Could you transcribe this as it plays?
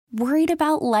Worried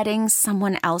about letting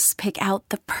someone else pick out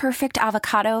the perfect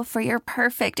avocado for your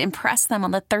perfect impress them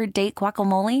on the third date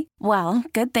guacamole? Well,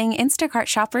 good thing Instacart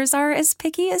shoppers are as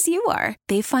picky as you are.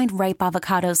 They find ripe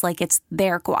avocados like it's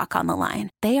their guac on the line.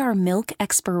 They are milk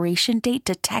expiration date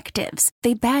detectives.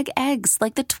 They bag eggs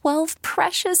like the 12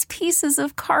 precious pieces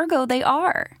of cargo they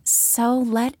are. So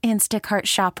let Instacart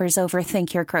shoppers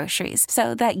overthink your groceries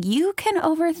so that you can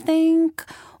overthink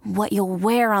what you'll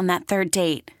wear on that third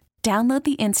date. Download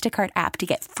the Instacart app to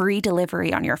get free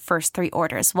delivery on your first 3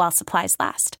 orders while supplies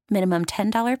last. Minimum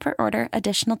 $10 per order.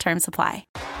 Additional terms apply.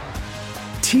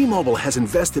 T-Mobile has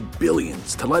invested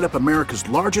billions to light up America's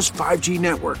largest 5G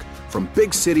network, from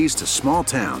big cities to small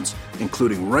towns,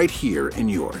 including right here in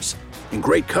yours. And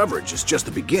great coverage is just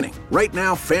the beginning. Right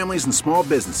now, families and small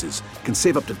businesses can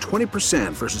save up to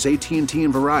 20% versus AT&T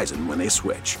and Verizon when they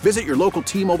switch. Visit your local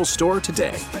T-Mobile store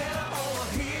today.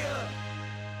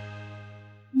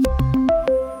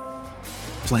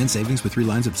 Plan savings with 3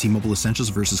 lines of T-Mobile Essentials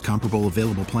versus comparable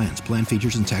available plans. Plan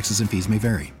features and taxes and fees may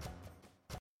vary.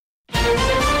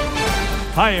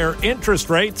 Higher interest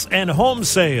rates and home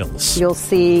sales. You'll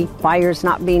see buyers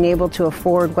not being able to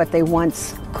afford what they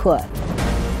once could.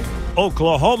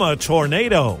 Oklahoma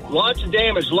tornado. Lots of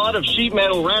damage, a lot of sheet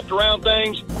metal wrapped around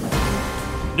things.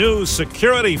 New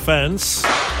security fence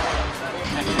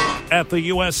at the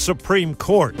U.S. Supreme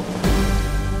Court.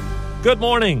 Good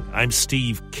morning, I'm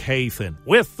Steve Kathan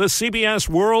with the CBS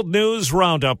World News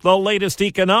Roundup. The latest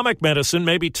economic medicine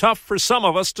may be tough for some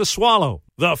of us to swallow.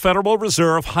 The Federal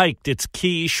Reserve hiked its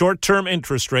key short-term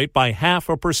interest rate by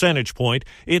 0.5 percentage point,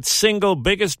 its single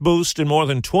biggest boost in more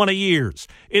than 20 years.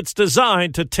 It's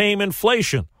designed to tame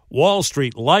inflation. Wall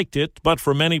Street liked it, but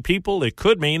for many people, it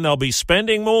could mean they'll be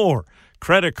spending more.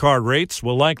 Credit card rates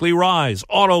will likely rise,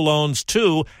 auto loans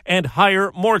too, and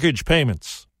higher mortgage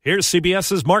payments. Here's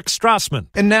CBS's Mark Strassman.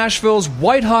 In Nashville's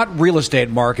white-hot real estate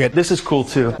market, this is cool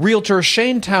too. Realtor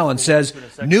Shane Talent says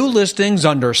new listings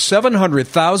under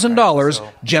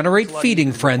 $700,000 generate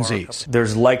feeding frenzies.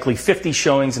 There's likely 50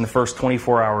 showings in the first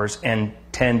 24 hours and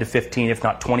 10 to 15, if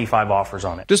not 25 offers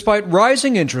on it. Despite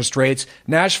rising interest rates,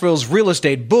 Nashville's real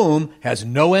estate boom has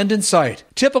no end in sight.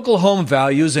 Typical home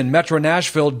values in Metro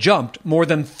Nashville jumped more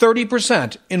than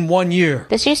 30% in 1 year.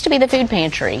 This used to be the food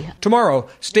pantry. Tomorrow,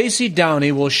 Stacey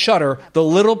Downey will shutter the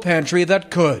little pantry that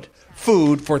could.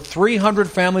 Food for 300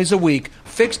 families a week,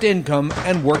 fixed income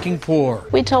and working poor.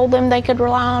 We told them they could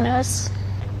rely on us,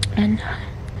 and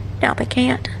now they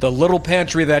can't. The little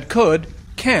pantry that could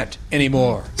can't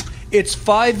anymore. Its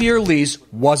 5-year lease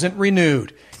wasn't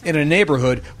renewed in a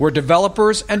neighborhood where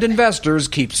developers and investors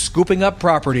keep scooping up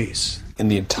properties. In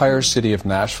the entire city of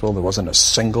Nashville, there wasn't a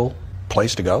single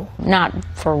place to go? Not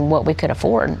for what we could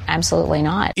afford. Absolutely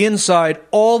not. Inside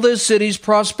all this city's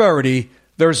prosperity,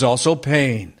 there's also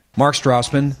pain. Mark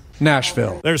Strassman,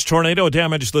 Nashville. There's tornado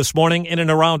damage this morning in and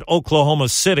around Oklahoma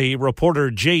City. Reporter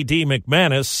J.D.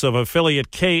 McManus of affiliate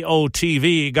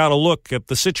KOTV got a look at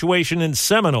the situation in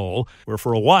Seminole, where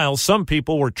for a while some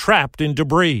people were trapped in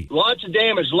debris. Lots of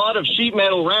damage, a lot of sheet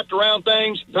metal wrapped around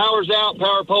things. Power's out,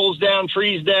 power poles down,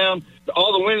 trees down.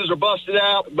 All the windows are busted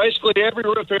out. Basically, every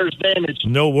roof here is damaged.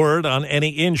 No word on any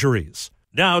injuries.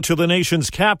 Now to the nation's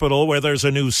capital, where there's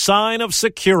a new sign of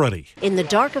security. In the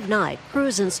dark of night,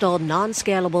 crews installed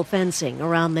non-scalable fencing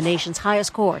around the nation's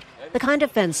highest court, the kind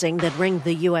of fencing that ringed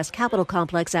the U.S. Capitol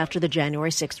complex after the January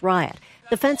 6th riot.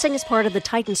 The fencing is part of the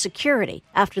tightened security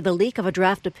after the leak of a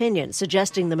draft opinion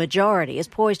suggesting the majority is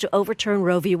poised to overturn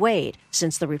Roe v. Wade.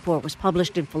 Since the report was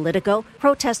published in Politico,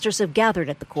 protesters have gathered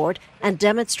at the court, and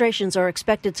demonstrations are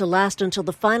expected to last until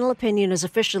the final opinion is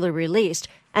officially released,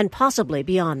 and possibly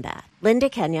beyond that. Linda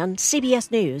Kenyon,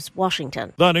 CBS News,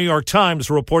 Washington. The New York Times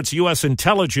reports U.S.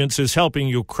 intelligence is helping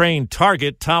Ukraine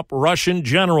target top Russian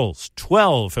generals.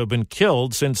 12 have been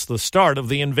killed since the start of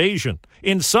the invasion.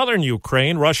 In southern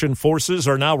Ukraine, Russian forces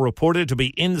are now reported to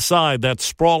be inside that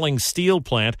sprawling steel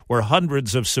plant where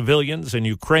hundreds of civilians and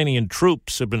Ukrainian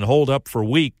troops have been holed up for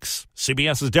weeks.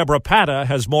 CBS's Deborah Patta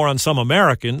has more on some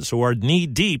Americans who are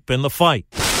knee-deep in the fight.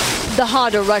 The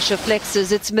harder Russia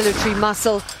flexes its military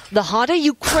muscle, the harder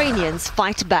Ukrainians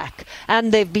fight back.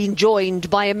 And they've been joined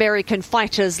by American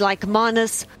fighters like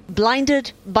Manus,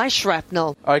 blinded by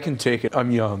shrapnel. I can take it. I'm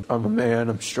young. I'm a man.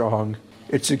 I'm strong.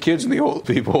 It's the kids and the old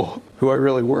people who I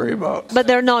really worry about. But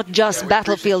they're not just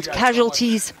battlefield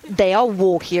casualties, they are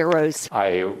war heroes.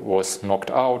 I was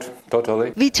knocked out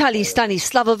totally. Vitaly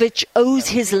Stanislavovich owes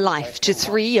his life to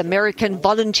 3 American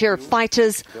volunteer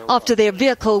fighters after their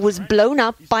vehicle was blown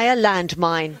up by a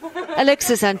landmine.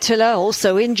 Alexis Antilla,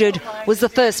 also injured, was the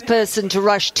first person to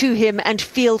rush to him and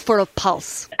feel for a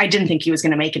pulse. I didn't think he was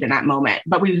going to make it in that moment,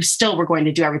 but we still were going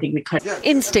to do everything we could.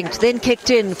 Instinct then kicked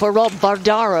in for Rob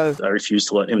Bardaro. I refused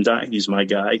to let him die. He's my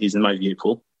guy. He's in my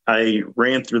vehicle. I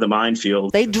ran through the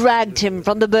minefield. They dragged him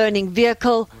from the burning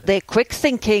vehicle. Their quick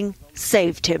thinking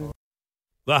saved him.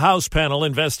 The House panel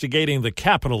investigating the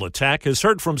Capitol attack has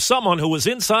heard from someone who was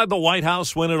inside the White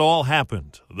House when it all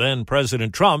happened, then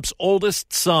President Trump's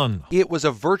oldest son. It was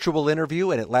a virtual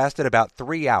interview, and it lasted about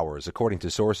 3 hours, according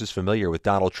to sources familiar with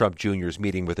Donald Trump Jr.'s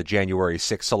meeting with the January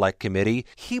 6th Select Committee.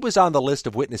 He was on the list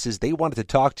of witnesses they wanted to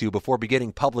talk to before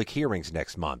beginning public hearings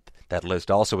next month. That list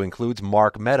also includes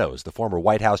Mark Meadows, the former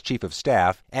White House chief of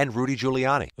staff, and Rudy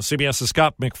Giuliani. CBS's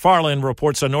Scott McFarlane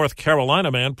reports a North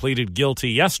Carolina man pleaded guilty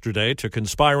yesterday to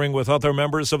conspiring with other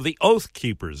members of the Oath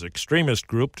Keepers extremist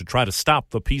group to try to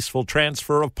stop the peaceful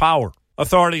transfer of power.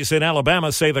 Authorities in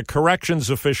Alabama say the corrections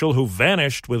official who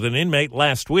vanished with an inmate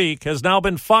last week has now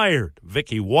been fired.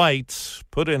 Vicky White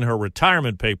put in her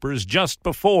retirement papers just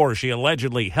before she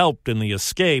allegedly helped in the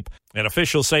escape. And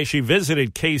officials say she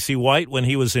visited Casey White when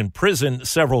he was in prison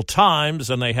several times,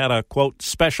 and they had a, quote,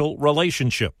 special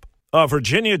relationship. A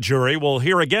Virginia jury will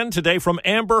hear again today from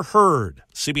Amber Heard.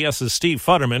 CBS's Steve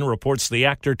Futterman reports the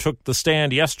actor took the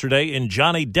stand yesterday in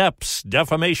Johnny Depp's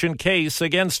defamation case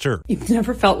against her. You've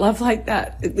never felt love like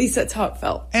that. At least that's how it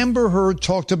felt. Amber Heard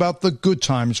talked about the good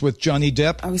times with Johnny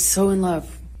Depp. I was so in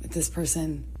love with this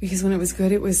person because when it was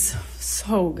good, it was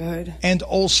so good. And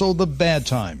also the bad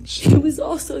times. It was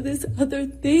also this other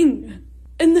thing.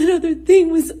 And that other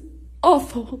thing was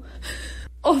awful.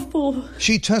 Awful.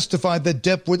 She testified that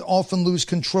Depp would often lose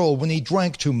control when he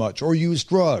drank too much or used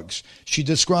drugs. She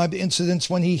described incidents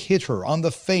when he hit her on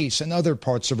the face and other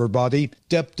parts of her body.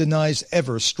 Depp denies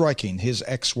ever striking his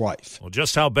ex-wife. Well,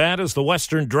 just how bad is the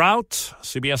Western drought?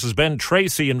 CBS's Ben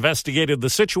Tracy investigated the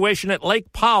situation at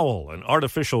Lake Powell, an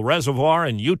artificial reservoir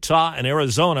in Utah and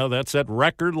Arizona that's at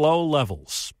record low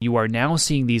levels. You are now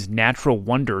seeing these natural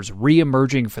wonders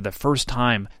re-emerging for the first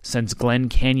time since Glen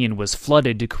Canyon was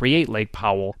flooded to create Lake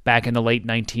Powell back in the late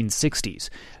 1960s.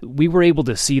 We were able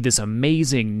to see this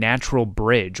amazing natural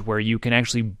bridge where you can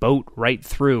actually boat right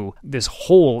through this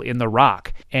hole in the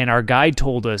rock. And our guide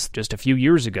told us just a few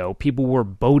years ago, people were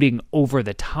boating over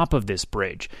the top of this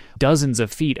bridge, dozens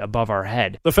of feet above our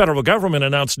head. The federal government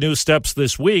announced new steps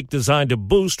this week designed to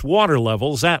boost water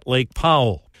levels at Lake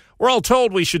Powell. We're all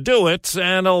told we should do it,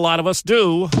 and a lot of us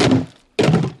do.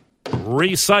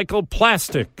 Recycle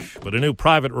plastic. But a new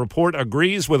private report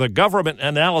agrees with a government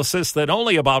analysis that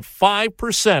only about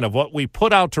 5% of what we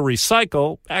put out to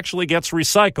recycle actually gets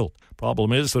recycled.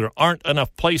 Problem is there aren't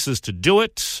enough places to do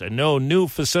it, and no new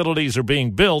facilities are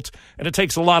being built, and it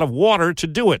takes a lot of water to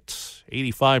do it.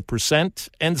 85%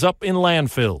 ends up in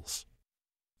landfills.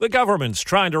 The government's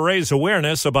trying to raise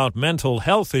awareness about mental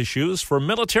health issues for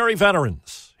military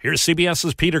veterans. Here's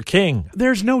CBS's Peter King.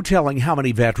 There's no telling how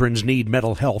many veterans need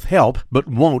mental health help but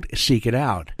won't seek it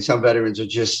out. Some veterans are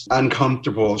just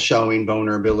uncomfortable showing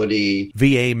vulnerability.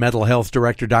 VA Mental Health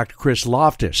Director Dr. Chris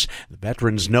Loftus. The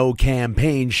Veterans Know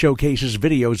campaign showcases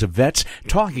videos of vets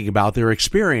talking about their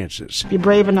experiences. If you're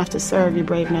brave enough to serve, you're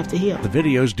brave enough to heal. The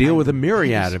videos deal with a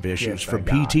myriad of issues, from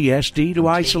PTSD to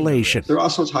isolation. They're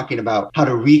also talking about how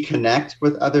to reconnect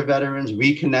with other veterans,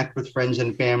 reconnect with friends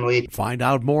and family. Find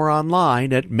out more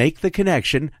online at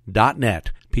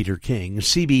maketheconnection.net. Peter King,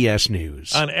 CBS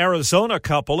News. An Arizona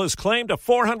couple has claimed a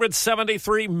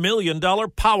 $473 million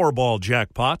Powerball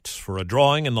jackpot for a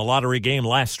drawing in the lottery game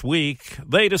last week.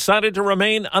 They decided to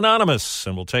remain anonymous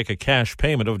and will take a cash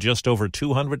payment of just over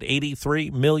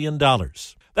 $283 million.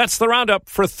 That's the roundup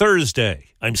for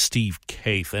Thursday. I'm Steve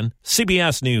Kathan,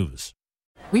 CBS News.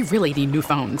 We really need new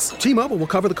phones. T-Mobile will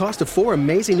cover the cost of 4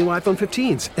 amazing new iPhone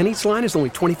 15s, and each line is only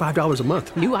 $25 a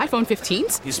month. New iPhone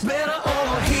 15s? It's better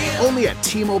over here. Only at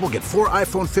T-Mobile, get 4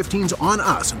 iPhone 15s on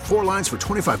us and 4 lines for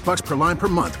 $25 per line per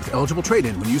month with eligible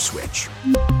trade-in when you switch.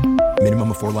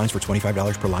 Minimum of 4 lines for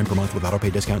 $25 per line per month with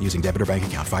autopay discount using debit or bank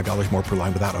account. $5 more per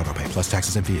line without autopay, plus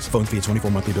taxes and fees. Phone fee at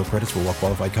 24 monthly bill credits for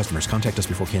well-qualified customers. Contact us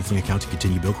before canceling account to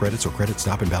continue bill credits or credit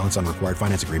stop and balance on required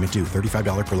finance agreement due.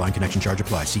 $35 per line connection charge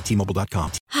applies. See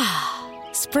T-Mobile.com.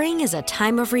 Spring is a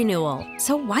time of renewal,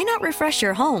 so why not refresh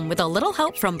your home with a little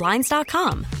help from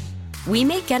Blinds.com? We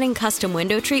make getting custom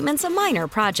window treatments a minor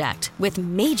project with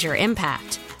major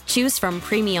impact. Choose from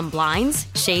premium blinds,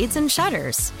 shades, and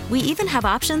shutters. We even have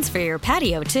options for your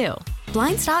patio, too.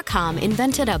 Blinds.com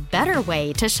invented a better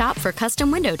way to shop for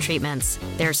custom window treatments.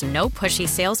 There's no pushy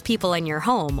salespeople in your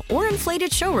home or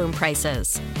inflated showroom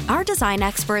prices. Our design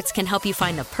experts can help you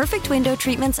find the perfect window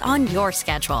treatments on your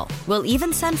schedule. We'll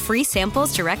even send free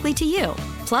samples directly to you.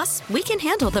 Plus, we can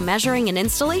handle the measuring and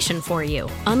installation for you.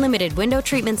 Unlimited window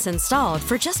treatments installed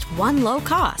for just one low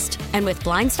cost. And with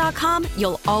Blinds.com,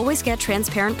 you'll always get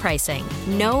transparent pricing.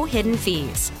 No hidden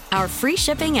fees. Our free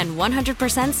shipping and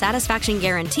 100% satisfaction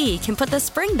guarantee can put the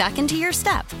spring back into your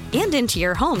step and into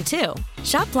your home, too.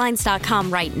 Shop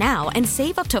Blinds.com right now and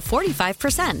save up to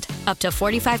 45%. Up to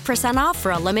 45% off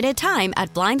for a limited time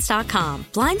at Blinds.com.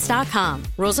 Blinds.com.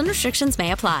 Rules and restrictions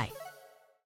may apply.